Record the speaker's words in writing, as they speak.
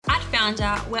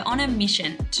Founder, we're on a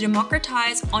mission to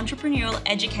democratize entrepreneurial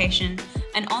education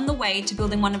and on the way to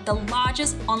building one of the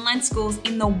largest online schools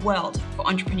in the world for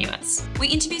entrepreneurs. We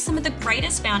interview some of the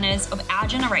greatest founders of our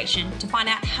generation to find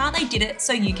out how they did it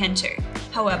so you can too.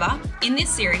 However, in this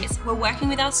series, we're working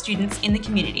with our students in the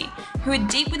community who are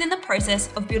deep within the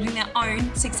process of building their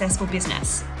own successful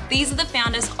business. These are the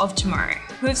founders of tomorrow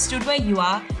who have stood where you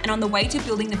are and on the way to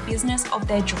building the business of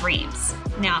their dreams.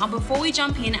 Now, before we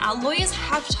jump in, our lawyers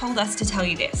have told us to tell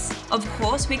you this. Of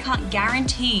course, we can't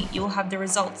guarantee you will have the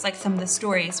results like some of the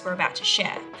stories we're about to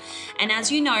share. And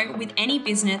as you know, with any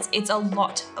business, it's a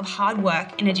lot of hard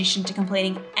work in addition to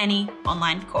completing any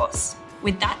online course.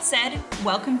 With that said,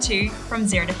 welcome to From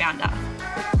Zero to Founder.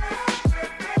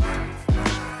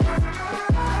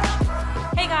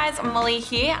 Hey guys, I'm Molly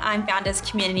here. I'm Founder's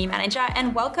Community Manager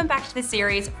and welcome back to the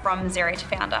series From Zero to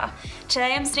Founder.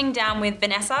 Today I'm sitting down with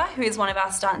Vanessa, who is one of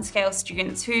our Start and Scale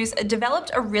students who's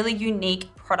developed a really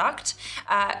unique product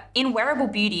in wearable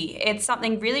beauty. It's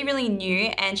something really, really new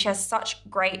and she has such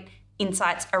great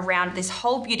insights around this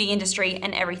whole beauty industry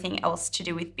and everything else to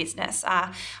do with business.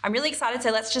 I'm really excited,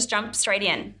 so let's just jump straight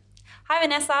in. Hi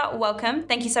Vanessa, welcome.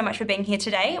 Thank you so much for being here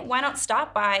today. Why not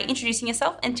start by introducing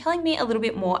yourself and telling me a little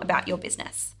bit more about your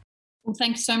business? Well,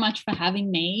 thanks so much for having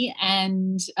me.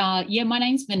 And my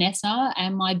name's Vanessa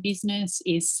and my business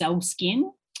is Celle.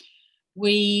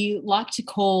 We like to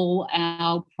call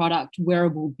our product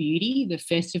wearable beauty, the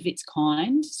first of its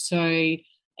kind. So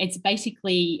it's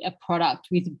basically a product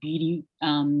with beauty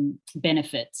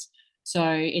benefits.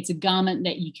 So it's a garment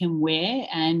that you can wear,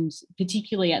 and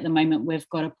particularly at the moment, we've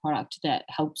got a product that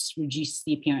helps reduce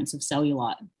the appearance of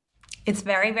cellulite. It's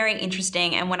very, very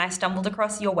interesting. And when I stumbled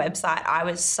across your website, I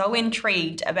was so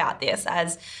intrigued about this.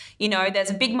 As you know,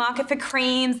 there's a big market for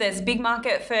creams, there's a big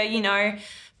market for,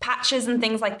 patches and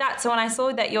things like that. So when I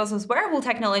saw that yours was wearable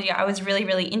technology, I was really,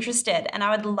 really interested and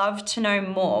I would love to know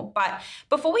more. But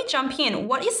before we jump in,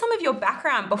 what is some of your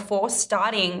background before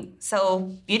starting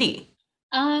Celle Beauty?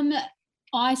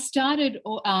 I started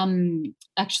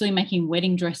actually making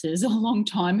wedding dresses a long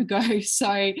time ago.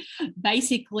 So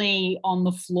basically on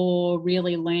the floor,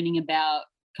 really learning about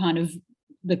kind of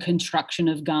the construction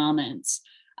of garments.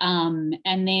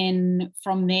 And then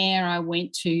from there, I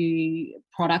went to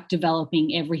product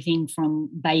developing, everything from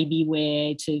baby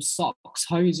wear to socks,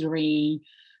 hosiery.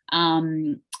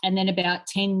 And then about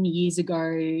 10 years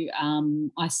ago,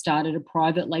 I started a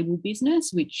private label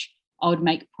business, which I would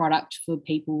make product for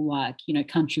people like,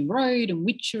 Country Road and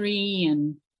Witchery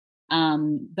and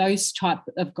those type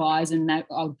of guys, and that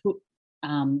I would put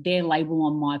their label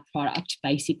on my product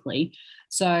basically.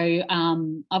 So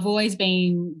I've always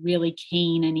been really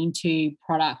keen and into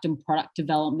product and product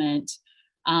development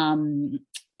and,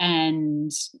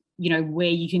 where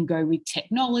you can go with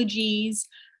technologies.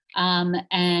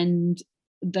 And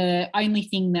the only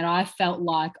thing that I felt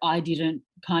like I didn't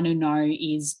kind of know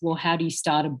is, well, how do you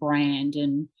start a brand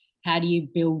and how do you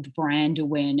build brand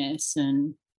awareness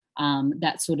and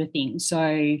that sort of thing.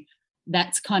 So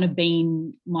that's kind of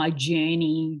been my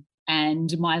journey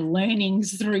and my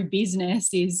learnings through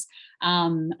business is,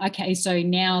 okay, so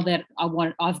now that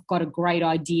I've got a great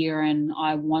idea and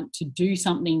I want to do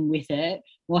something with it,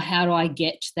 well, how do I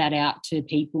get that out to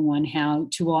people and how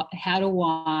do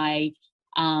I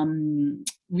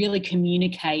really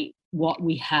communicate what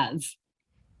we have?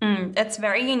 It's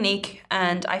very unique,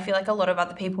 and I feel like a lot of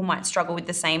other people might struggle with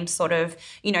the same sort of,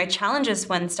 challenges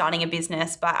when starting a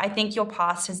business, but I think your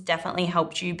past has definitely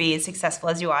helped you be as successful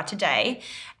as you are today.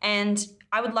 And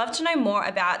I would love to know more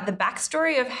about the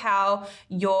backstory of how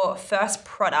your first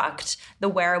product, the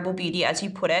wearable beauty, as you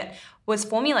put it, was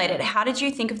formulated. How did you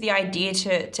think of the idea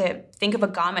to think of a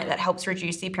garment that helps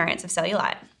reduce the appearance of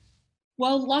cellulite?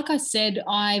 Well, like I said,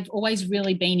 I've always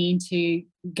really been into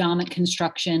garment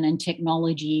construction and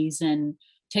technologies, and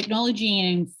technology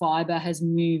and fibre has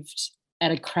moved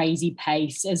at a crazy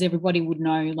pace. As everybody would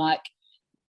know, like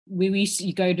we used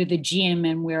to go to the gym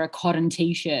and wear a cotton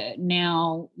T-shirt.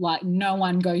 Now, like no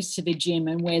one goes to the gym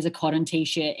and wears a cotton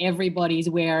T-shirt. Everybody's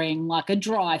wearing like a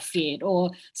dry fit or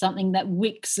something that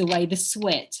wicks away the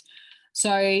sweat.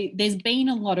 So there's been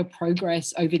a lot of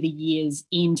progress over the years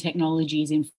in technologies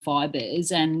in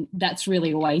fibres, and that's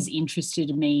really always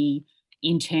interested me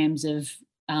in terms of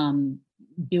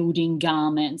building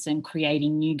garments and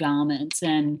creating new garments.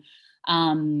 And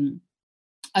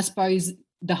I suppose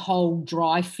the whole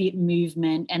dry fit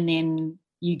movement, and then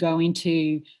you go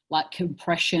into like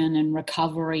compression and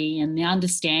recovery and the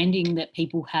understanding that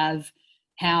people have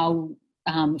how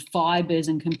fibres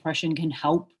and compression can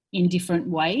help in different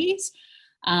ways.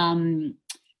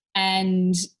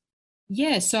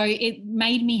 So it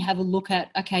made me have a look at,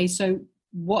 okay, so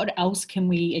what else can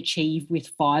we achieve with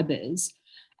fibres?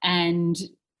 And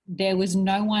there was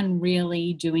no one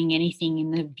really doing anything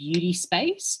in the beauty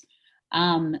space.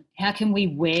 How can we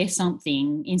wear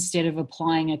something instead of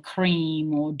applying a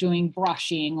cream or doing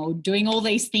brushing or doing all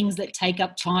these things that take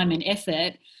up time and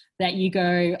effort that you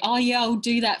go, oh, yeah, I'll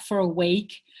do that for a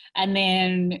week. And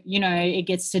then, it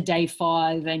gets to day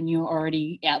 5 and you're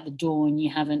already out the door and you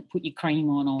haven't put your cream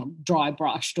on or dry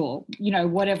brushed or,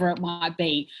 whatever it might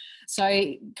be.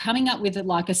 So coming up with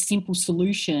like a simple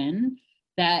solution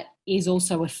that is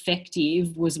also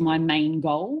effective was my main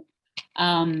goal.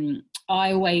 I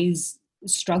always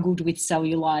struggled with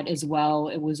cellulite as well.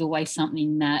 It was always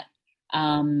something that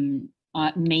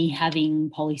me having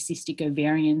polycystic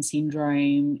ovarian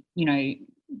syndrome,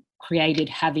 created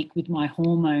havoc with my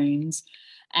hormones.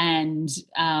 And,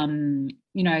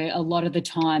 a lot of the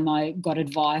time I got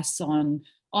advice on,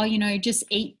 just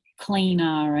eat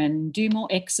cleaner and do more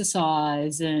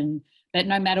exercise. But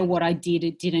no matter what I did,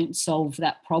 it didn't solve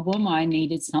that problem. I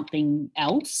needed something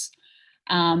else.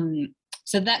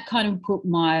 So that kind of put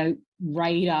my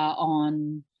radar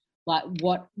on like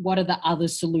what are the other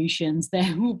solutions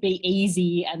that will be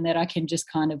easy and that I can just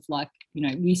kind of like,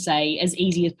 we say as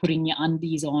easy as putting your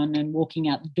undies on and walking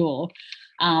out the door,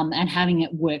 and having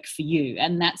it work for you.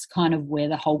 And that's kind of where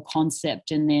the whole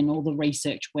concept and then all the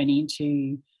research went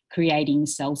into creating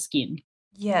Cell Skin.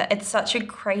 Yeah, it's such a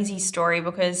crazy story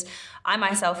because I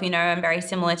myself, am very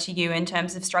similar to you in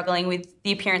terms of struggling with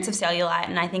the appearance of cellulite,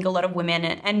 and I think a lot of women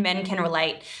and men can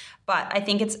relate. But I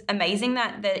think it's amazing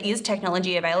that there is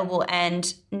technology available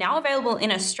and now available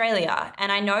in Australia.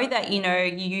 And I know that,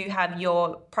 you have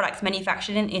your products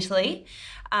manufactured in Italy.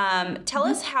 Tell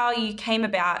us how you came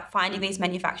about finding these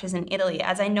manufacturers in Italy,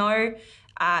 as I know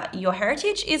your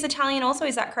heritage is Italian also.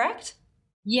 Is that correct?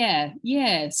 Yeah.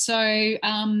 So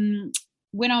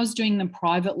when I was doing the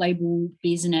private label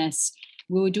business,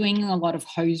 we were doing a lot of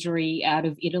hosiery out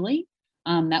of Italy.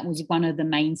 That was one of the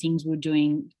main things we were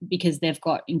doing because they've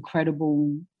got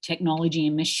incredible technology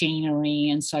and machinery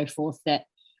and so forth that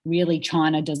really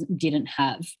China didn't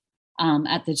have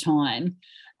at the time.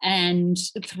 And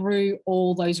through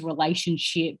all those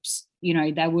relationships,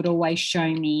 they would always show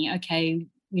me, okay,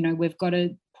 we've got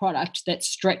a product that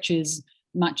stretches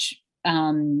much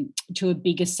to a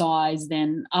bigger size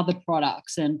than other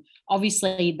products. And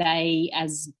obviously they,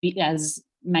 as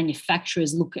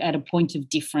manufacturers, look at a point of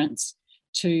difference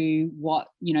to what,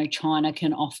 China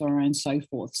can offer and so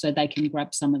forth, so they can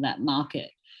grab some of that market.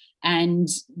 And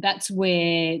that's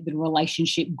where the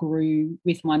relationship grew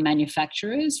with my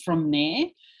manufacturers from there.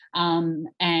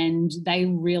 And they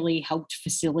really helped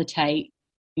facilitate,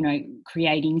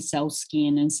 creating Cell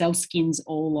Skin. And Cell Skin's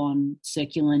all on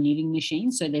circular knitting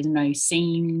machines, so there's no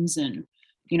seams and,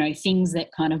 things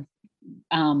that kind of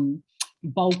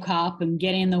bulk up and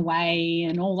get in the way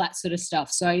and all that sort of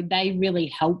stuff. So they really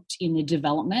helped in the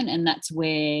development, and that's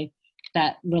where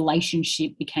that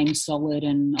relationship became solid,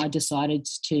 and I decided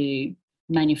to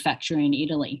manufacture in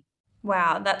Italy.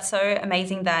 Wow, that's so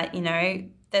amazing that,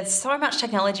 there's so much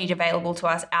technology available to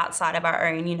us outside of our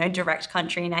own, direct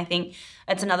country. And I think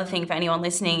that's another thing for anyone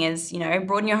listening is,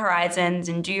 broaden your horizons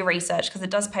and do your research, because it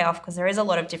does pay off, because there is a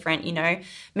lot of different,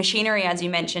 machinery, as you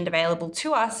mentioned, available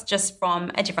to us just from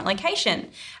a different location.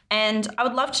 And I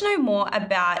would love to know more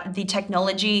about the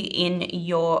technology in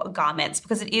your garments,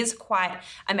 because it is quite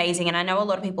amazing. And I know a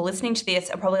lot of people listening to this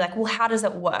are probably like, well, how does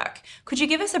it work? Could you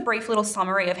give us a brief little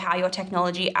summary of how your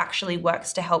technology actually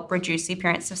works to help reduce the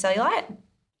appearance of cellulite?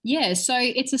 Yeah, so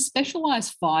it's a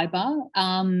specialized fiber.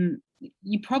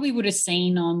 You probably would have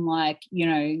seen on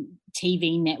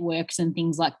TV networks and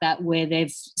things like that where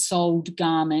they've sold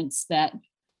garments that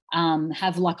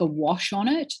have like a wash on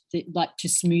it, like to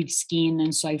smooth skin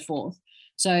and so forth.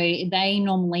 So they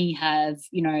normally have,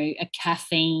 a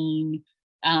caffeine.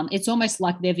 It's almost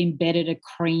like they've embedded a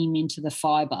cream into the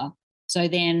fiber. So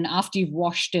then after you've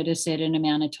washed it a certain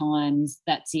amount of times,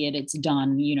 that's it, it's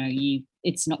done.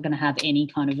 It's not going to have any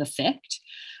kind of effect.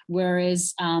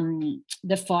 Whereas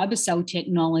the fiber cell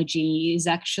technology is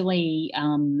actually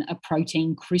a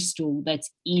protein crystal that's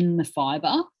in the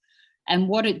fiber. And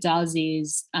what it does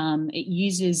is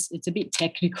it's a bit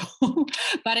technical,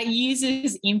 but it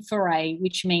uses infrared,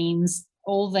 which means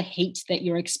all the heat that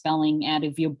you're expelling out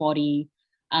of your body,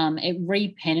 it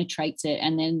repenetrates it,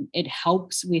 and then it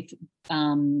helps with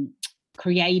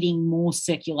creating more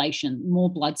circulation, more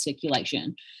blood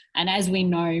circulation. And as we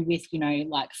know with,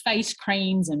 like face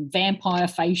creams and vampire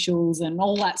facials and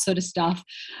all that sort of stuff,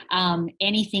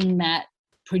 anything that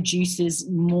produces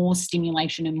more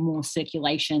stimulation and more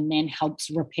circulation then helps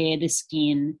repair the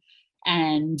skin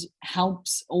and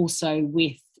helps also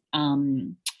with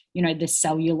the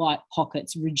cellulite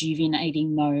pockets,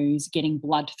 rejuvenating those, getting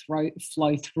blood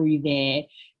flow through there,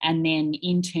 and then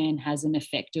in turn has an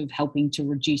effect of helping to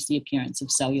reduce the appearance of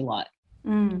cellulite.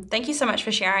 Thank you so much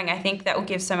for sharing. I think that will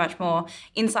give so much more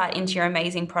insight into your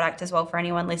amazing product as well for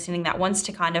anyone listening that wants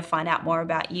to kind of find out more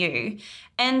about you.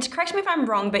 And correct me if I'm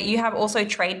wrong, but you have also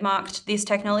trademarked this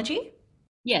technology?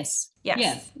 Yes.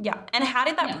 Yeah. And how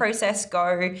did that process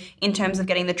go in terms of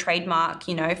getting the trademark,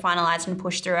 finalized and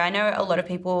pushed through? I know a lot of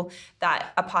people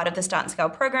that are part of the Start and Scale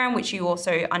program, which you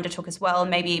also undertook as well,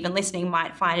 maybe even listening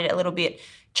might find it a little bit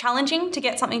challenging to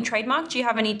get something trademarked. Do you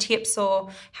have any tips or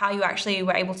how you actually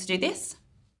were able to do this?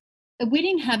 We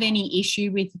didn't have any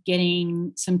issue with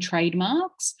getting some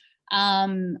trademarks.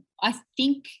 I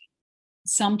think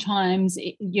sometimes,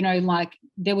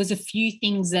 there was a few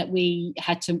things that we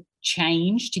had to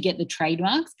change to get the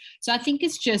trademarks. So I think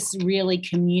it's just really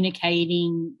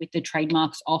communicating with the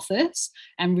trademarks office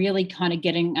and really kind of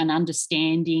getting an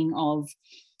understanding of,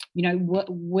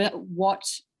 what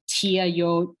tier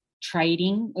you're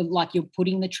trading, like you're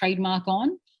putting the trademark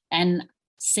on, and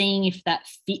seeing if that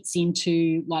fits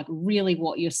into like really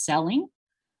what you're selling.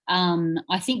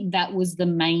 I think that was the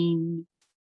main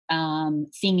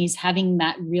thing, is having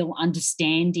that real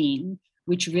understanding,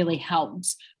 which really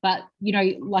helps. But,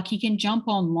 like you can jump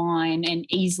online and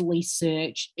easily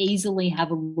search, easily have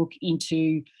a look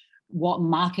into what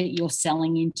market you're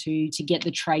selling into to get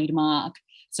the trademark.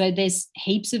 So there's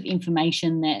heaps of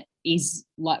information that is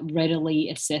like readily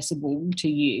accessible to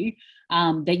you,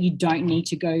 that you don't need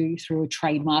to go through a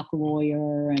trademark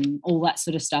lawyer and all that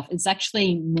sort of stuff. It's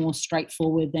actually more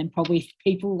straightforward than probably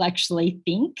people actually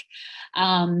think.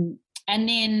 And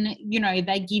then,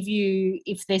 they give you,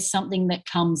 if there's something that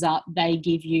comes up, they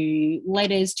give you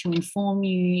letters to inform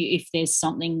you if there's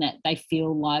something that they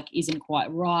feel like isn't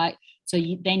quite right. So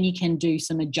then you can do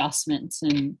some adjustments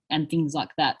and things like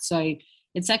that. So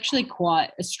it's actually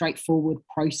quite a straightforward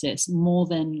process, more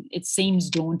than it seems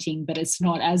daunting, but it's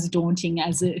not as daunting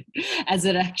as it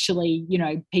actually,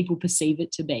 people perceive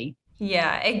it to be.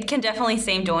 Yeah, it can definitely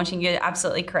seem daunting. You're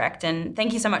absolutely correct. And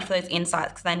thank you so much for those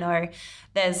insights, because I know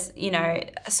there's,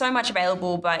 so much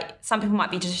available, but some people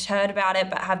might be deterred about it,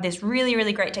 but have this really,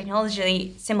 really great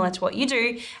technology similar to what you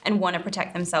do and want to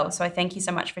protect themselves. So I thank you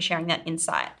so much for sharing that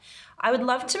insight. I would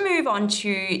love to move on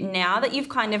to, now that you've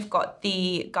kind of got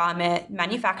the garment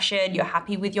manufactured, you're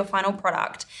happy with your final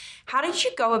product, how did you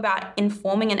go about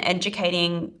informing and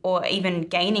educating or even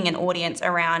gaining an audience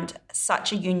around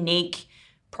such a unique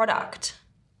product?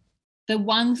 The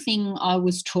one thing I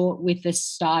was taught with the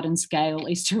Start and Scale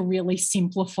is to really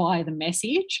simplify the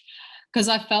message, because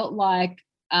I felt like,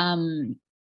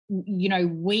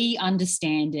 we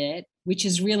understand it, which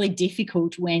is really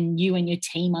difficult when you and your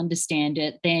team understand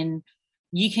it. Then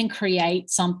you can create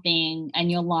something and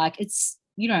you're like, it's,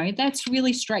 that's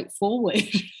really straightforward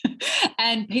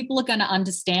and people are going to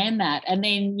understand that. And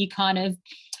then you kind of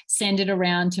send it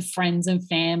around to friends and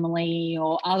family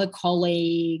or other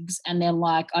colleagues, and they're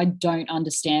like, I don't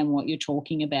understand what you're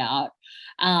talking about.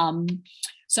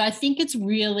 So I think it's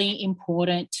really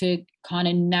important to kind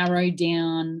of narrow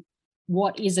down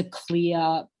what is a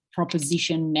clear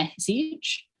proposition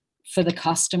message for the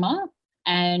customer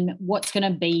and what's going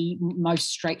to be most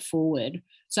straightforward.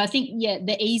 So I think,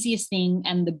 the easiest thing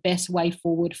and the best way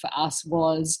forward for us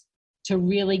was to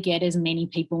really get as many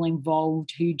people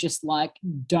involved who just like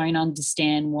don't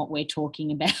understand what we're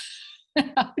talking about.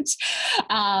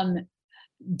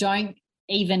 Don't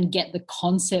even get the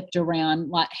concept around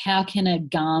like, how can a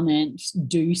garment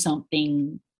do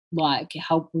something like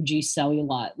help reduce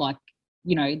cellulite? Like,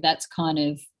 that's kind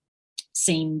of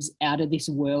seems out of this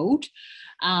world.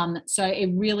 So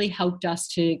it really helped us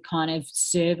to kind of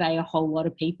survey a whole lot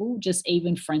of people, just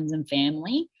even friends and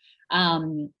family.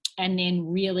 And then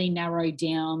really narrow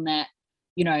down that,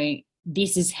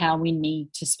 this is how we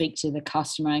need to speak to the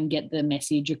customer and get the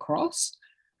message across.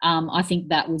 I think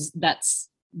that's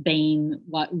been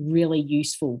like really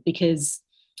useful, because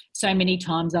so many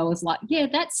times I was like,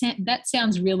 that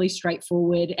sounds really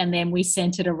straightforward. And then we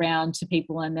sent it around to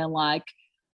people and they're like,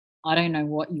 I don't know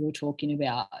what you're talking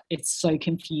about. It's so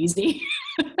confusing.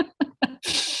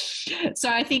 So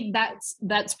I think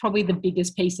that's probably the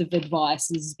biggest piece of advice,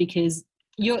 is because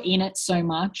you're in it so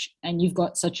much and you've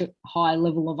got such a high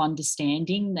level of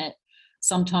understanding that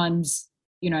sometimes,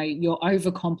 you're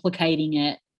overcomplicating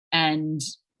it and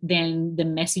then the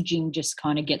messaging just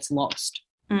kind of gets lost.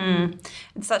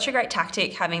 It's such a great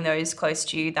tactic, having those close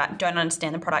to you that don't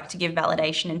understand the product, to give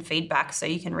validation and feedback so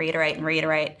you can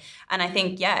reiterate. And I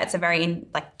think, it's a very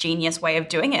genius way of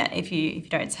doing it, if you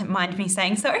don't mind me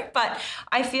saying so. But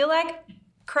I feel like,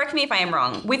 correct me if I am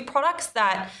wrong, with products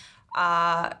that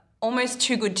are almost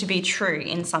too good to be true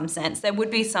in some sense. There would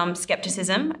be some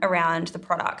skepticism around the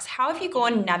products. How have you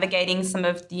gone navigating some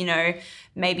of,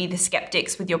 maybe the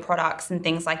skeptics with your products and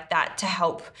things like that to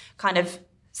help kind of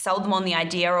sell them on the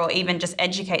idea or even just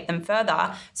educate them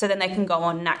further so then they can go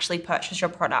on and actually purchase your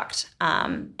product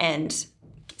and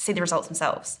see the results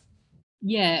themselves?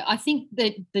 Yeah, I think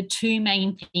that the two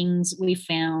main things we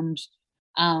found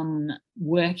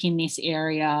work in this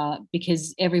area,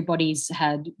 because everybody's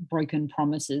had broken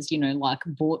promises, like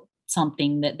bought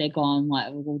something that they're gone like,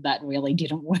 well, that really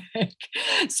didn't work.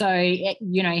 So,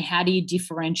 how do you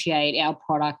differentiate our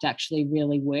product actually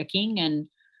really working? And,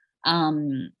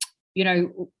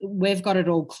 we've got it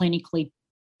all clinically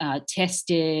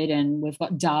tested and we've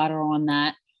got data on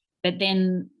that. But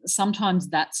then sometimes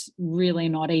that's really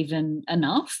not even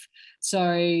enough.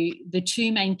 So the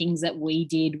two main things that we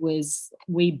did was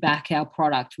we back our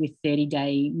product with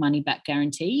 30-day money-back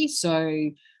guarantee.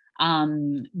 So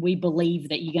we believe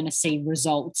that you're going to see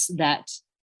results that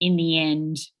in the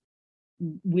end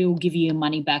will give you your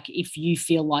money back if you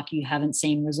feel like you haven't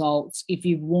seen results. If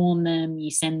you've worn them, you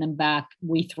send them back,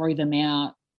 we throw them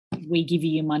out, we give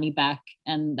you your money back,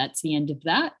 and that's the end of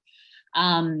that.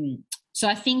 So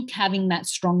I think having that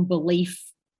strong belief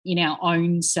in our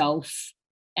own self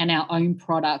and our own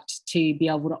product to be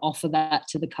able to offer that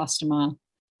to the customer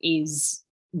is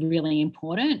really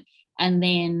important. And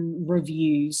then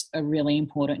reviews are really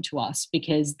important to us,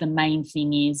 because the main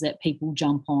thing is that people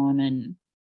jump on and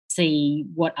see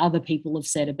what other people have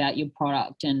said about your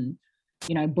product, and,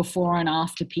 before and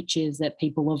after pictures that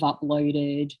people have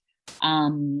uploaded.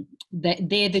 That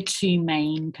they're the two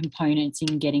main components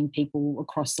in getting people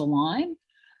across the line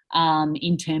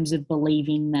in terms of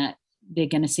believing that they're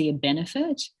going to see a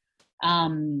benefit.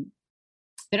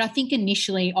 But I think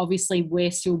initially, obviously,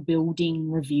 we're still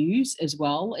building reviews as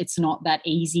well. It's not that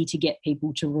easy to get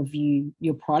people to review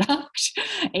your product,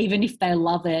 even if they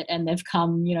love it and they've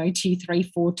come, 2, 3,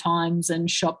 4 times and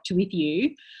shopped with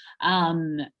you.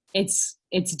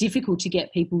 It's difficult to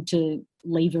get people to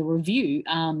leave a review.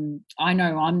 I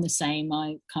know I'm the same.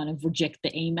 I kind of reject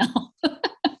the email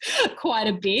quite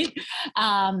a bit.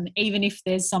 Even if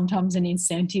there's sometimes an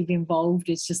incentive involved,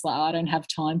 it's just like, I don't have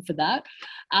time for that.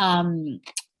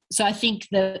 So I think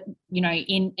that,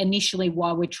 initially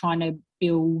while we're trying to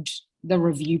build the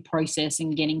review process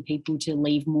and getting people to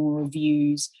leave more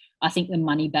reviews, I think the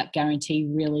money back guarantee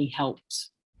really helps.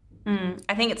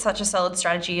 I think it's such a solid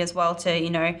strategy as well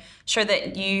to, show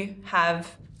that you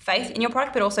have faith in your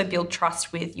product, but also build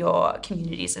trust with your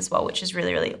communities as well, which is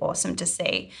really, really awesome to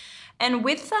see. And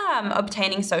with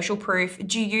obtaining social proof,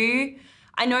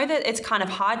 I know that it's kind of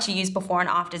hard to use before and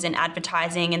afters in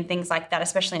advertising and things like that,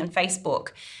 especially on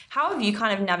Facebook. How have you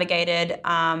kind of navigated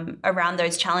around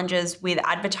those challenges with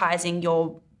advertising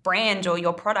your brand or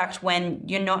your product when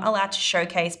you're not allowed to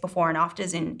showcase before and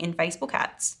afters in Facebook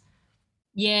ads?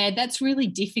 Yeah, that's really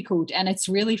difficult. And it's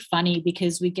really funny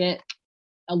because we get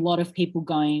a lot of people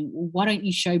going, well, why don't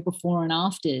you show before and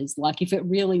afters? Like, if it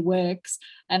really works.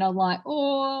 And I'm like,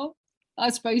 I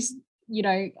suppose,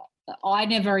 I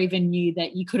never even knew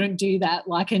that you couldn't do that,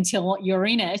 like, until you're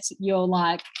in it. You're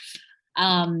like,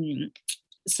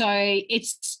 so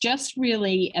it's just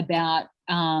really about,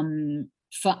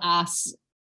 for us,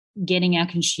 getting our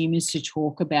consumers to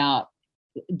talk about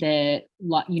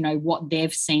what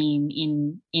they've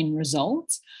seen in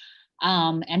results,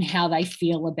 and how they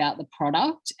feel about the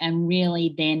product, and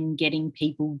really then getting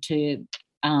people to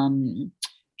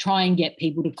try and get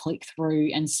people to click through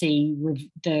and see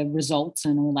the results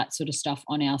and all that sort of stuff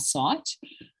on our site.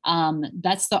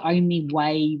 That's the only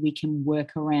way we can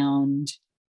work around,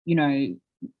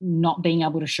 not being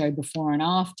able to show before and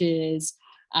afters,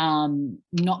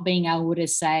 not being able to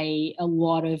say a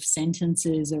lot of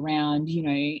sentences around,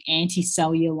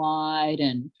 anti-cellulite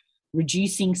and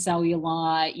reducing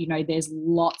cellulite. There's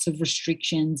lots of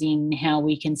restrictions in how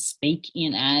we can speak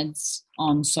in ads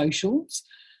on socials.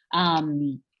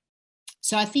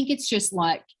 So I think it's just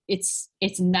like it's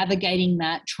navigating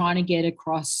that, trying to get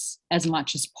across as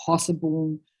much as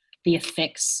possible the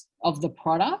effects of the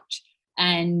product,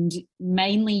 and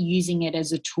mainly using it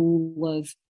as a tool of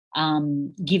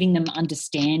giving them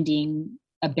understanding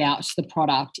about the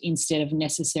product instead of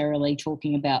necessarily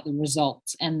talking about the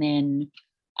results, and then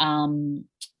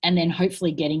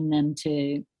hopefully getting them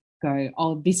to go,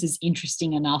 oh, this is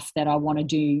interesting enough that I want to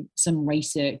do some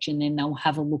research, and then they'll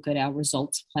have a look at our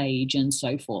results page and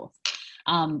so forth.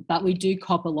 But we do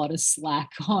cop a lot of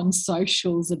slack on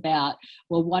socials about,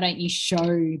 well, why don't you show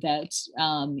that,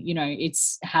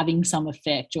 it's having some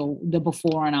effect, or the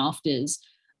before and afters.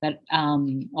 But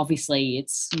obviously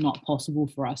it's not possible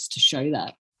for us to show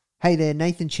that. Hey there,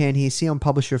 Nathan Chan here, CEO and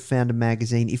publisher of Founder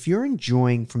Magazine. If you're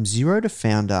enjoying From Zero to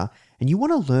Founder and you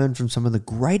want to learn from some of the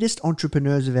greatest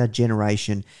entrepreneurs of our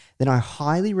generation, then I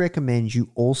highly recommend you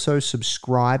also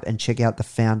subscribe and check out the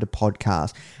Founder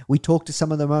podcast. We talk to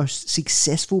some of the most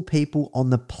successful people on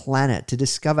the planet to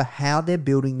discover how they're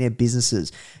building their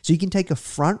businesses. So you can take a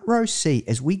front row seat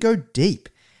as we go deep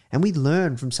and we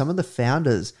learn from some of the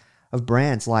founders of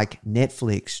brands like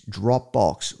Netflix,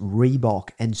 Dropbox,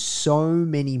 Reebok, and so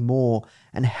many more,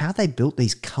 and how they built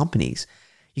these companies.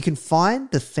 You can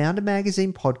find the Founder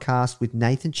Magazine podcast with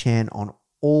Nathan Chan on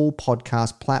all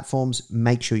podcast platforms.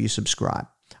 Make sure you subscribe.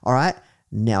 All right,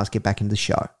 now let's get back into the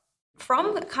show.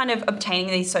 From kind of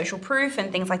obtaining these social proof and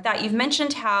things like that, you've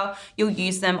mentioned how you'll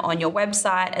use them on your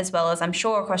website as well as I'm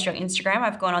sure across your Instagram.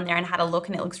 I've gone on there and had a look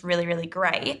and it looks really, really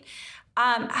great.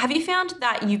 Have you found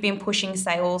that you've been pushing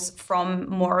sales from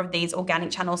more of these organic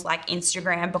channels like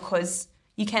Instagram because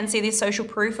you can see this social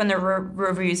proof and the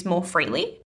reviews more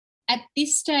freely? At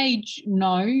this stage,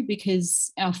 no,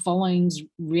 because our following's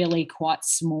really quite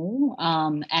small,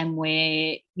 and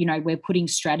we're putting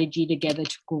strategy together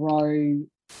to grow,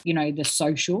 the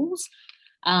socials.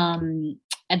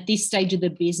 At this stage of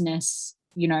the business,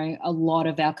 a lot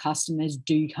of our customers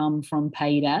do come from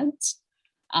paid ads.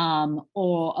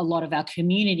 Or a lot of our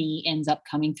community ends up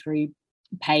coming through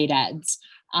paid ads.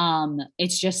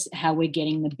 It's just how we're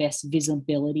getting the best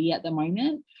visibility at the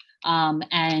moment.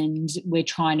 And we're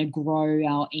trying to grow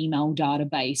our email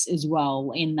database as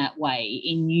well in that way,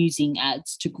 in using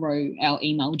ads to grow our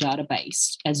email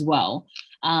database as well.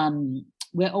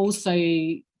 We're also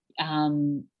doing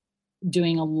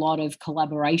a lot of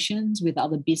collaborations with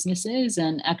other businesses,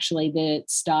 and actually the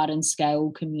Start and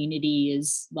Scale community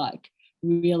is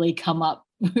really come up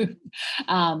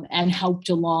and helped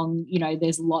along.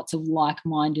 There's lots of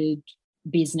like-minded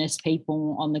business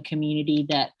people on the community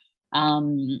that I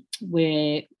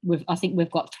think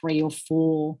we've got 3 or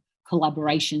 4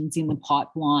 collaborations in the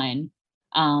pipeline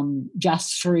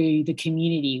just through the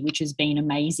community, which has been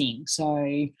amazing.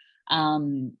 So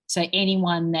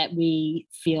anyone that we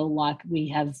feel like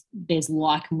there's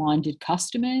like-minded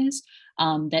customers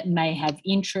that may have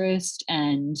interest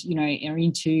and, are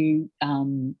into,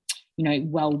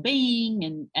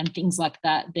 well-being and things like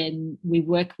that, then we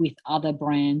work with other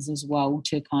brands as well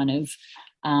to kind of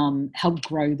help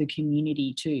grow the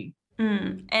community too.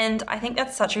 And I think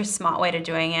that's such a smart way to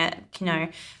doing it,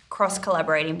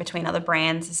 cross-collaborating between other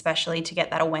brands, especially to get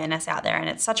that awareness out there. And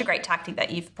it's such a great tactic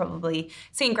that you've probably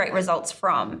seen great results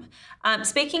from.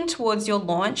 Speaking towards your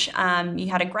launch, you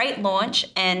had a great launch,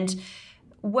 and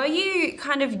were you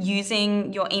kind of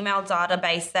using your email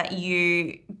database that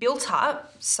you built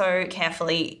up so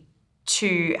carefully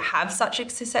to have such a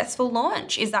successful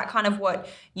launch? Is that kind of what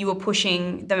you were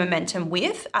pushing the momentum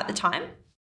with at the time?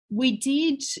 We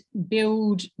did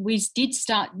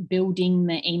start building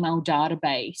the email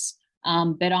database,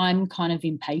 but I'm kind of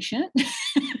impatient.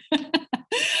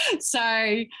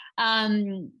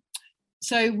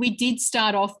 So we did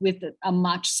start off with a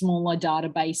much smaller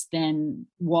database than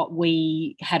what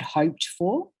we had hoped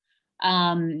for.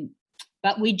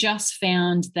 But we just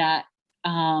found that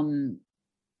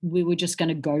we were just going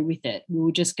to go with it. We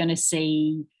were just going to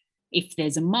see if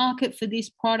there's a market for this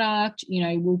product.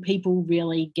 Will people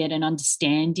really get an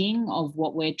understanding of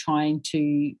what we're trying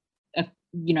to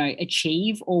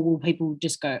achieve, or will people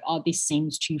just go, oh, this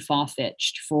seems too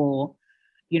far-fetched for,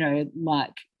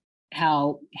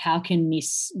 how can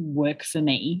this work for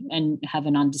me, and have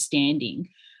an understanding.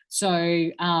 So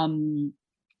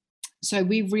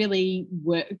we really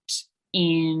worked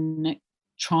in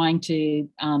trying to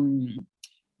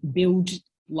build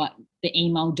the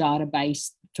email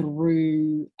database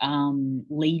through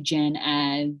lead gen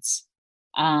ads.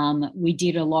 We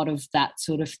did a lot of that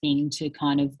sort of thing to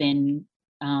kind of then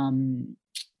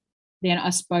I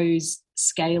suppose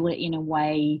scale it in a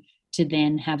way to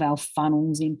then have our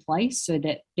funnels in place, so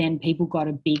that then people got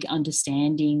a big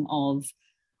understanding of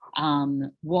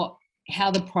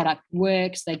how the product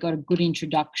works. They got a good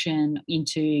introduction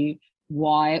into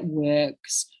why it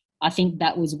works. I think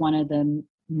that was one of the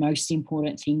most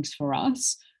important things for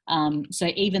us. So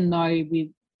even though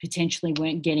we potentially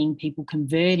weren't getting people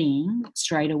converting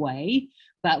straight away,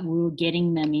 but we were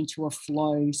getting them into a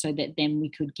flow so that then we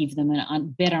could give them a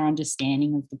better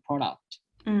understanding of the product.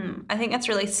 I think that's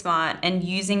really smart, and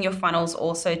using your funnels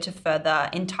also to further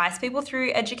entice people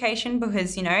through education,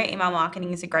 because, email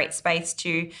marketing is a great space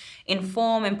to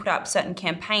inform and put up certain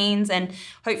campaigns and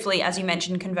hopefully, as you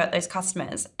mentioned, convert those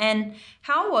customers. And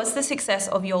how was the success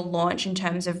of your launch in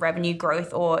terms of revenue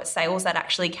growth or sales that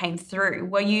actually came through?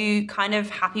 Were you kind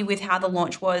of happy with how the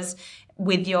launch was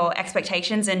with your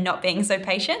expectations and not being so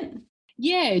patient?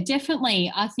 Yeah,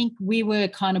 definitely. I think we were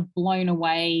kind of blown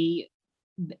away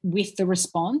with the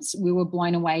response. We were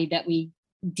blown away that we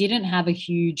didn't have a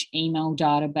huge email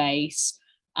database.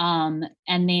 And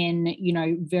then,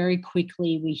 very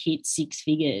quickly we hit six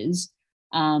figures,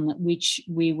 which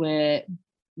we were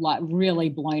like really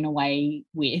blown away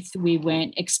with. We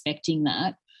weren't expecting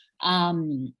that.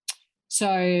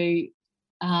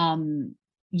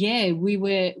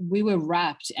 We were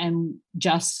wrapped and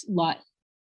just like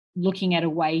looking at a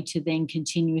way to then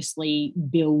continuously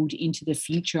build into the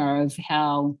future of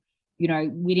how,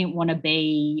 we didn't want to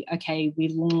be, okay, we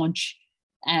launch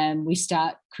and we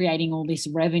start creating all this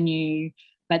revenue,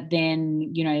 but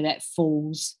then, that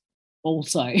falls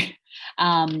also.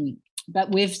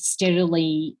 But we've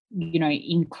steadily,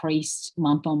 increased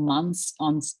month on month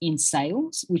in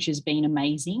sales, which has been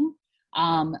amazing.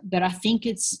 But I think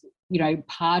it's,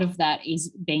 part of that is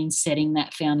been setting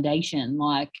that foundation,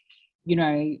 like,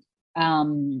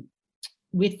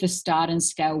 with the Start and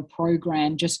Scale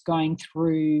program, just going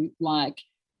through like,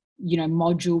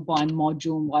 module by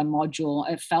module by module,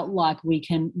 it felt like we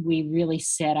really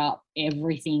set up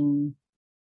everything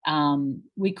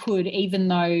we could, even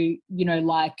though,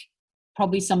 like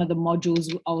probably some of the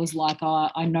modules I was like, oh,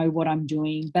 I know what I'm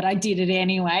doing, but I did it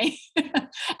anyway.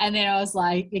 And then I was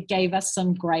like, it gave us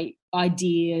some great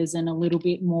ideas and a little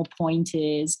bit more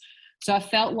pointers. So I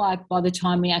felt like by the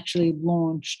time we actually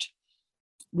launched,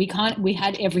 we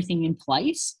had everything in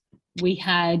place. We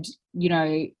had,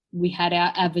 we had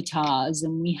our avatars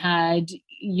and we had,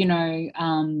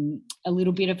 a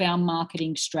little bit of our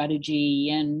marketing strategy,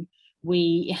 and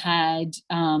we had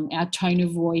our tone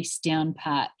of voice down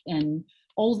pat, and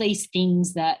all these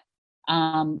things that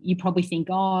you probably think,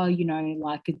 oh,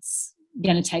 like it's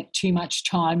going to take too much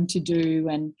time to do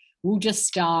and we'll just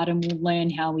start and we'll learn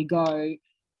how we go,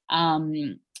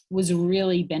 was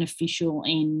really beneficial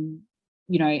in,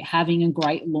 having a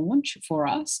great launch for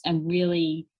us. And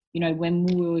really, when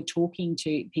we were talking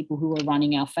to people who were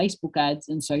running our Facebook ads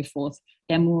and so forth,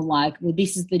 then we were like, well,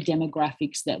 this is the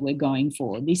demographics that we're going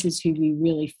for. This is who we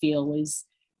really feel is,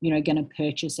 going to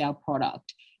purchase our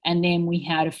product. And then we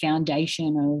had a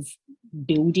foundation of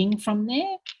building from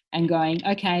there and going,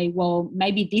 okay, well,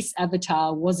 maybe this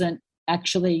avatar wasn't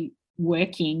actually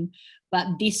working, but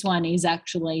this one is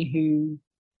actually who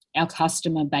our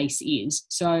customer base is.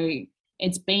 So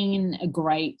it's been a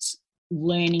great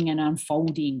learning and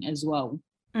unfolding as well.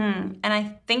 And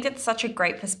I think it's such a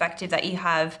great perspective that you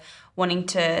have, wanting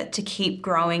to keep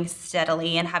growing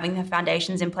steadily and having the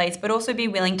foundations in place, but also be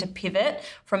willing to pivot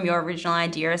from your original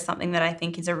idea is something that I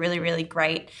think is a really, really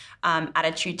great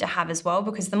attitude to have as well,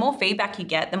 because the more feedback you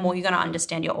get, the more you're going to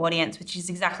understand your audience, which is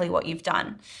exactly what you've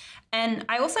done. And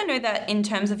I also know that in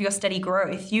terms of your steady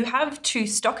growth, you have 2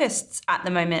 stockists at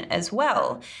the moment as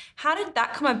well. How did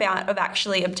that come about, of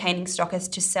actually obtaining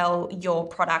stockists to sell your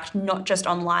product, not just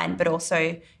online, but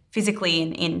also physically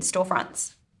in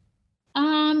storefronts?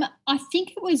 I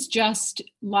think it was just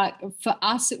like, for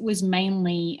us, it was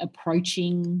mainly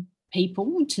approaching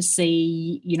people to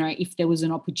see, if there was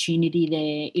an opportunity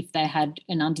there, if they had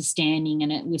an understanding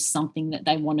and it was something that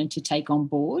they wanted to take on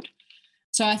board.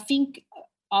 So I think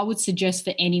I would suggest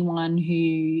for anyone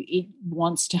who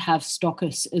wants to have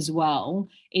stockists as well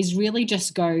is really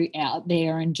just go out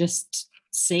there and just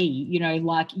see,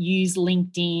 like use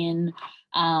LinkedIn,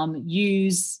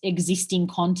 use existing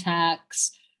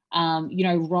contacts,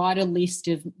 write a list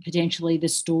of potentially the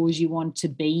stores you want to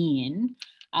be in,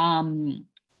 and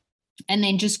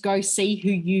then just go see who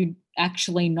you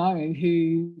actually know,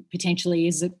 who potentially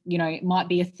is, might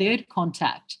be a third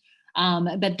contact.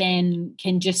 But then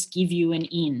can just give you an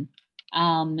in.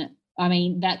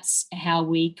 That's how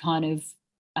we kind of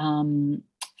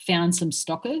found some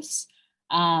stockists.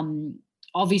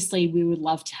 Obviously, we would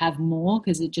love to have more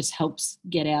because it just helps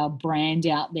get our brand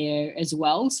out there as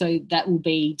well. So that will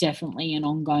be definitely an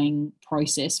ongoing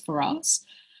process for us.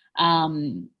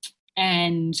 And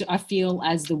I feel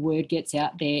as the word gets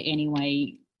out there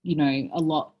anyway, a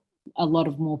lot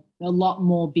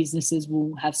more businesses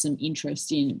will have some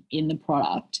interest in the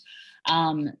product.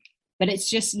 But it's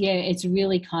just, it's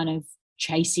really kind of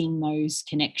chasing those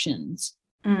connections.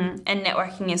 And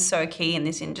networking is so key in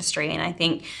this industry. And I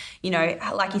think,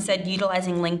 like you said,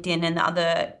 utilizing LinkedIn and the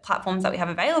other platforms that we have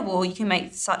available, you can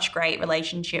make such great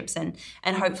relationships and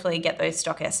hopefully get those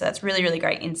stockists. So that's really, really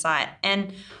great insight.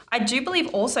 And I do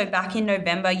believe also back in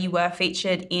November, you were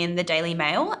featured in the Daily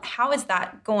Mail. How has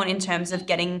that gone in terms of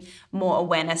getting more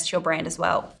awareness to your brand as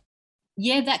well?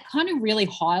 Yeah, that kind of really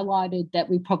highlighted that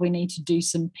we probably need to do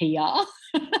some PR.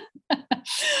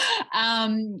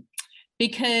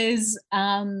 because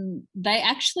they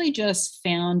actually just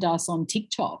found us on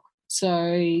TikTok.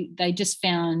 So they just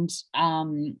found,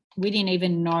 we didn't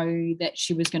even know that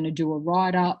she was going to do a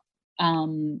write-up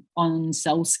on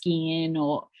Cell Skin,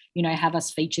 or, you know, have us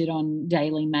featured on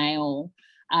Daily Mail.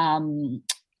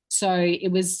 So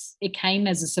it came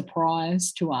as a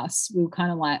surprise to us. We were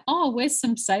kind of like, oh, where's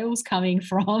some sales coming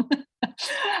from?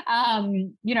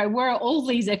 You know, where are all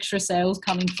these extra sales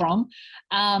coming from?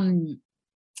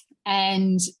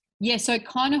 And yeah, so it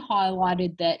kind of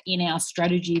highlighted that in our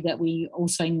strategy that we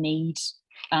also need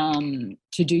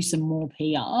to do some more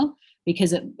PR,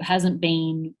 because it hasn't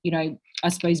been, you know, I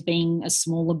suppose being a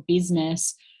smaller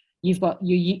business, you've got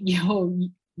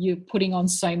you're putting on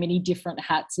so many different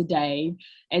hats a day.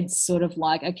 It's sort of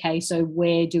like, okay, so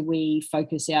where do we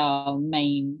focus our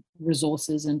main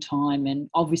resources and time,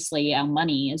 and obviously our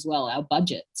money as well, our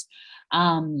budgets.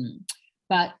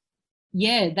 But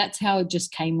yeah, that's how it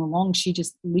just came along. She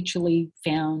just literally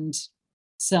found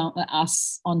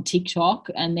us on TikTok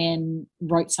and then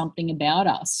wrote something about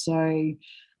us. So,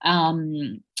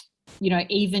 you know,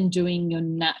 even doing your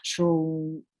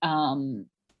natural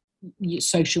your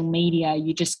social media,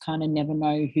 you just kind of never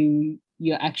know who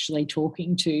you're actually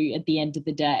talking to at the end of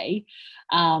the day.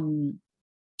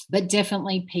 But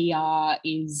definitely PR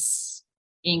is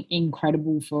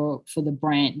incredible for the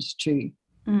brand too.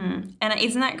 And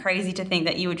isn't that crazy to think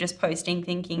that you were just posting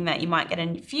thinking that you might get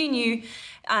a few new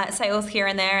sales here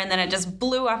and there, and then it just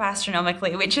blew up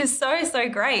astronomically, which is so, so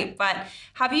great. But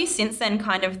have you since then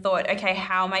kind of thought, okay,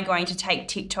 how am I going to take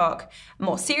TikTok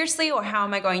more seriously, or how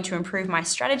am I going to improve my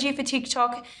strategy for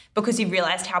TikTok, because you've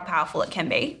realized how powerful it can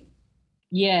be?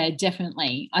 Yeah,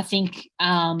 definitely. I think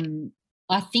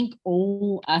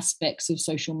all aspects of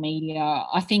social media,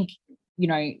 I think, you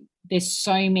know, there's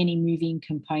so many moving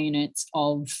components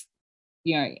of,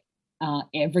 you know,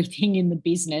 everything in the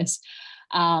business.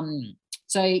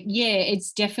 So yeah,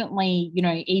 it's definitely, you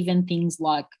know, even things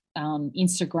like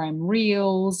Instagram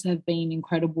Reels have been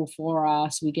incredible for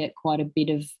us. We get quite a bit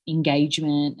of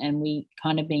engagement, and we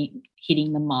kind of been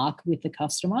hitting the mark with the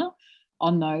customer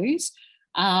on those.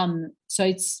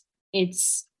 So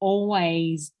it's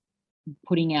always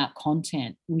putting out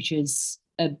content, which is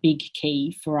a big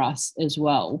key for us as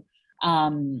well.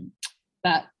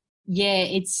 But yeah,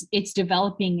 it's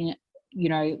developing, you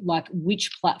know, like which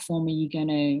platform are you going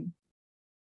to,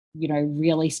 you know,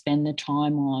 really spend the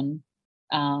time on.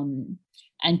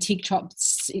 And TikTok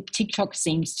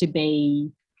seems to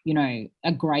be, you know,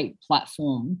 a great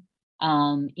platform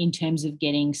in terms of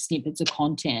getting snippets of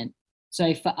content.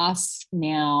 So for us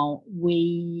now,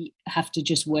 we have to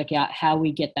just work out how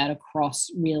we get that across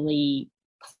really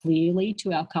clearly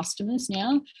to our customers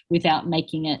now, without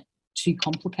making it too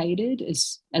complicated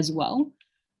as well.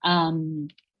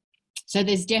 So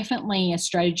there's definitely a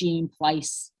strategy in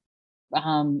place,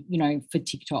 you know, for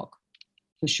TikTok,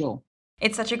 for sure.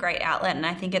 It's such a great outlet, and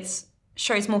I think it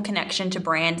shows more connection to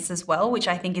brands as well, which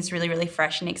I think is really, really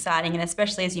fresh and exciting. And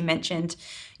especially as you mentioned,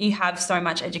 you have so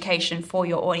much education for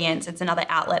your audience. It's another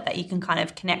outlet that you can kind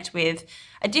of connect with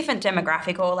a different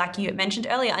demographic, or like you mentioned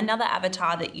earlier, another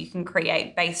avatar that you can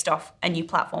create based off a new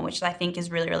platform, which I think is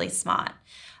really, really smart.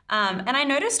 And I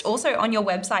noticed also on your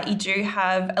website, you do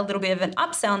have a little bit of an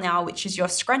upsell now, which is your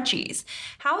scrunchies.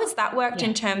 How has that worked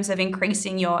in terms of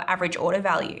increasing your average order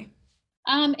value?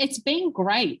 It's been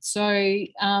great. So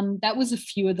that was a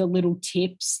few of the little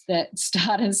tips that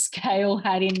Starter Scale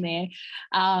had in there.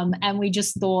 And we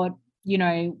just thought, you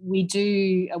know, we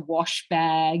do a wash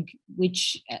bag,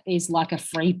 which is like a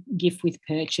free gift with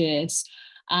purchase.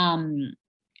 And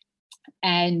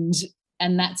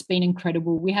that's been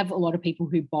incredible. We have a lot of people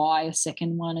who buy a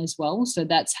second one as well. So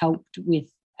that's helped with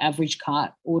average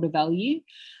cart order value.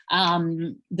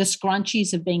 The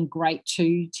scrunchies have been great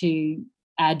too, to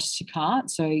add to cart,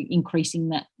 so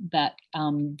increasing that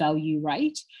value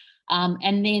rate.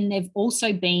 And then they've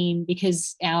also been,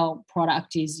 because our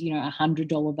product is, you know,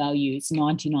 $100 value, it's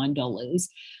 $99.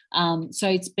 So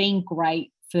it's been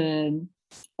great for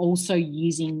also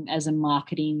using as a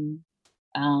marketing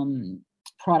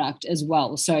product as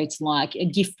well. So it's like a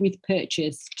gift with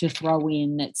purchase to throw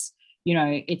in. That's, you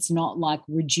know, it's not like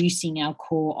reducing our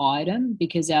core item,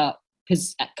 because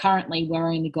currently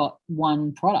we're only got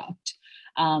one product.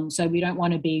 So we don't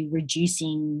want to be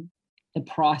reducing the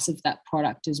price of that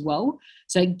product as well.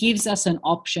 So it gives us an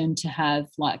option to have,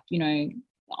 like, you know,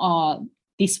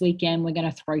 this weekend we're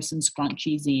going to throw some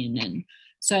scrunchies in. And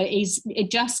so it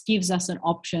just gives us an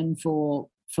option for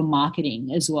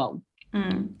marketing as well.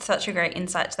 Such a great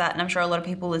insight to that. And I'm sure a lot of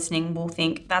people listening will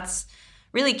think that's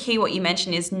really key. What you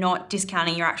mentioned is not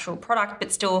discounting your actual product,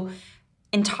 but still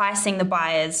enticing the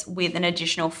buyers with an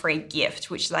additional free gift,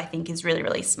 which I think is really,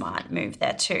 really smart move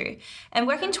there too. And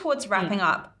working towards wrapping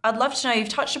up, I'd love to know, you've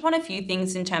touched upon a few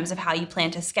things in terms of how you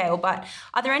plan to scale, but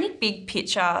are there any big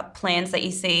picture plans that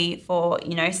you see for,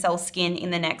 Cell Skin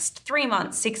in the next 3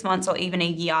 months, 6 months, or even a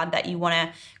year that you want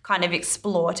to kind of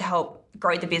explore to help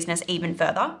grow the business even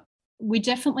further? We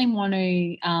definitely want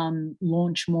to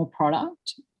launch more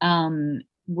product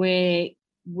where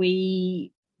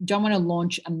we don't want to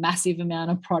launch a massive amount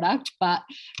of product, but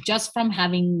just from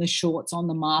having the shorts on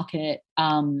the market,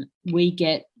 we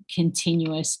get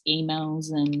continuous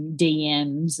emails and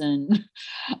DMs and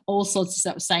all sorts of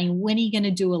stuff saying, when are you going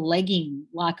to do a legging?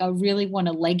 Like, I really want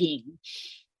a legging.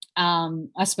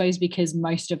 I suppose because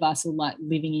most of us are like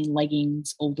living in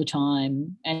leggings all the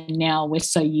time, and now we're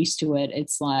so used to it,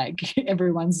 it's like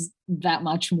everyone's that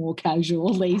much more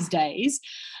casual these days.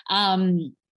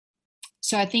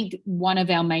 So I think one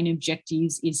of our main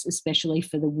objectives is, especially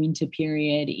for the winter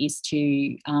period, is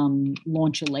to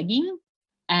launch a legging.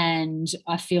 And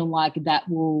I feel like that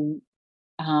will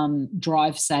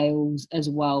drive sales as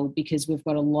well, because we've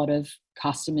got a lot of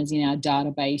customers in our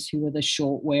database who are the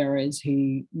short wearers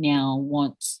who now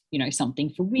want,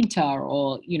 something for winter,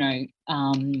 or,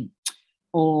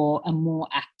 or a more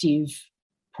active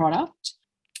product.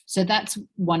 So that's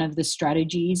one of the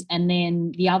strategies. And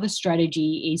then the other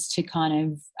strategy is to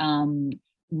kind of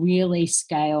really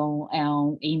scale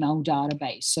our email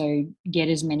database. So get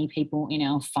as many people in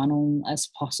our funnel as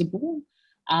possible.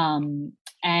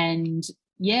 And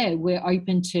yeah, we're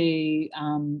open to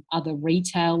other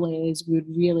retailers. We'd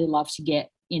really love to get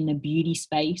in the beauty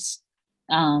space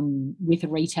with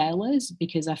retailers,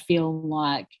 because I feel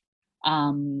like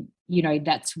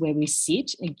that's where we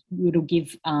sit. It'll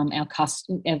give our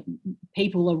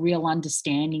people a real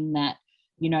understanding that,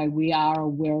 we are a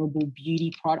wearable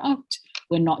beauty product.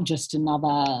 We're not just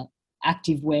another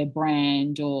activewear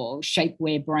brand or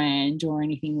shapewear brand or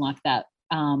anything like that.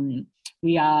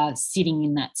 We are sitting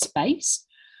in that space.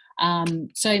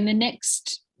 So in the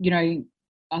next,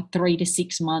 3 to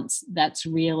 6 months, that's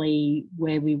really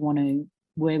where we want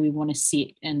to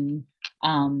sit and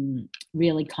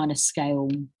really kind of scale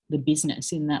the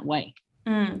business in that way.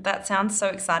 That sounds so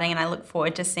exciting, and I look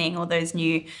forward to seeing all those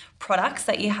new products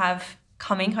that you have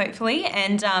coming, hopefully.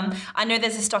 And I know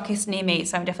there's a stockist near me,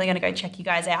 so I'm definitely going to go check you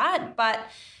guys out. But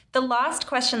the last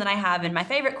question that I have, and my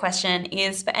favorite question,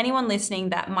 is for anyone listening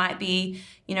that might be,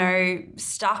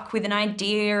 stuck with an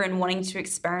idea and wanting to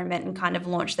experiment and kind of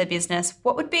launch their business,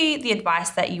 what would be the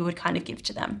advice that you would kind of give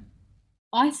to them?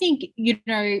 I think,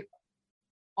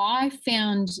 I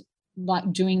found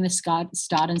like doing the start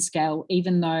and scale,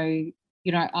 even though,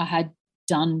 I had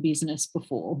done business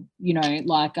before,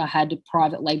 like I had a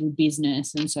private label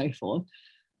business and so forth.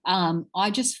 I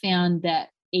just found that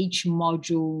each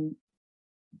module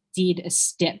did a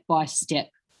step-by-step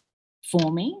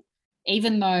for me.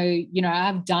 Even though,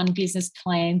 I've done business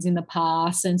plans in the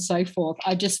past and so forth,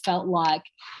 I just felt like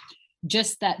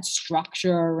just that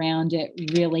structure around it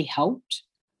really helped.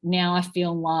 Now I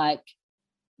feel like,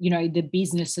 the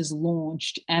business is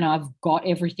launched and I've got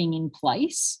everything in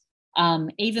place.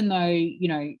 Even though,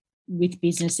 with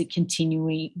business it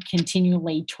continually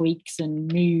tweaks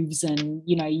and moves, and,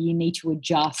 you need to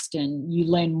adjust and you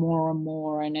learn more and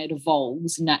more and it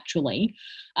evolves naturally.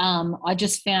 I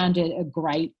just found it a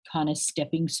great kind of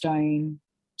stepping stone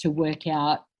to work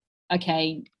out,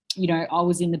 okay, I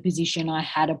was in the position, I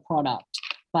had a product,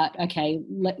 but okay,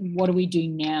 what do we do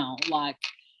now? Like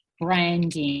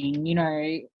branding,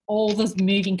 all those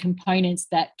moving components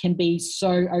that can be so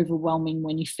overwhelming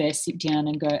when you first sit down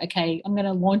and go, okay, I'm going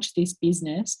to launch this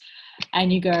business.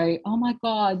 And you go, oh my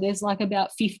God, there's like about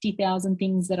 50,000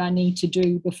 things that I need to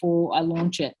do before I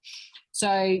launch it. So,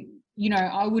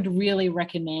 I would really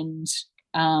recommend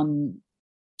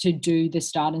to do the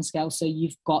start and scale. So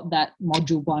you've got that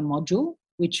module by module,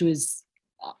 which was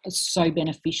so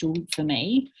beneficial for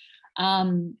me.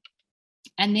 And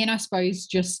then I suppose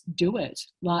just do it.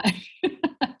 Like,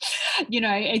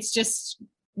 it's just,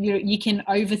 you can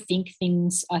overthink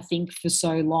things, I think, for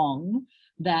so long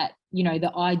that,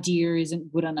 the idea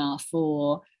isn't good enough,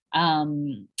 or,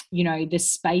 the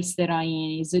space that I'm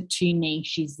in, is it too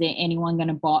niche? Is there anyone going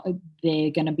to buy?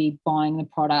 They're going to be buying the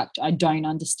product. I don't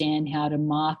understand how to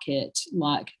market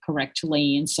like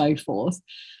correctly and so forth.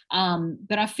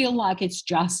 But I feel like it's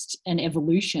just an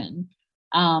evolution.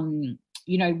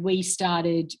 We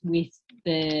started with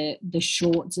the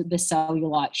shorts, the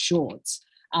Cellulite shorts,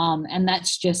 and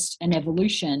that's just an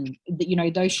evolution.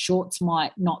 Those shorts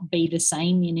might not be the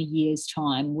same in a year's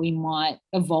time. We might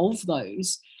evolve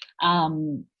those.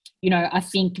 I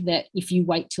think that if you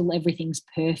wait till everything's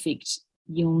perfect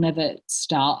you'll never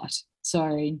start. So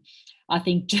I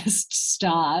think just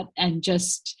start and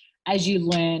just as you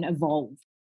learn, evolve.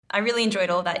 I really enjoyed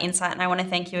all of that insight, and I want to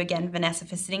thank you again, Vanessa,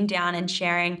 for sitting down and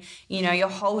sharing, your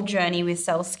whole journey with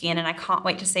Cell Skin, and I can't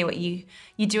wait to see what you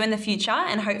do in the future,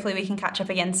 and hopefully we can catch up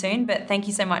again soon. But thank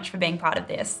you so much for being part of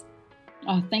this.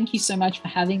 Oh, thank you so much for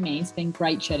having me. It's been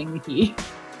great chatting with you.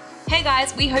 Hey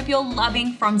guys, we hope you're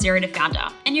loving From Zero to Founder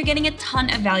and you're getting a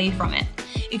ton of value from it.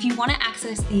 If you want to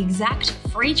access the exact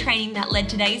free training that led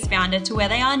today's founder to where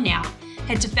they are now,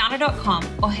 head to founder.com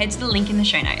or head to the link in the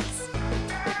show notes.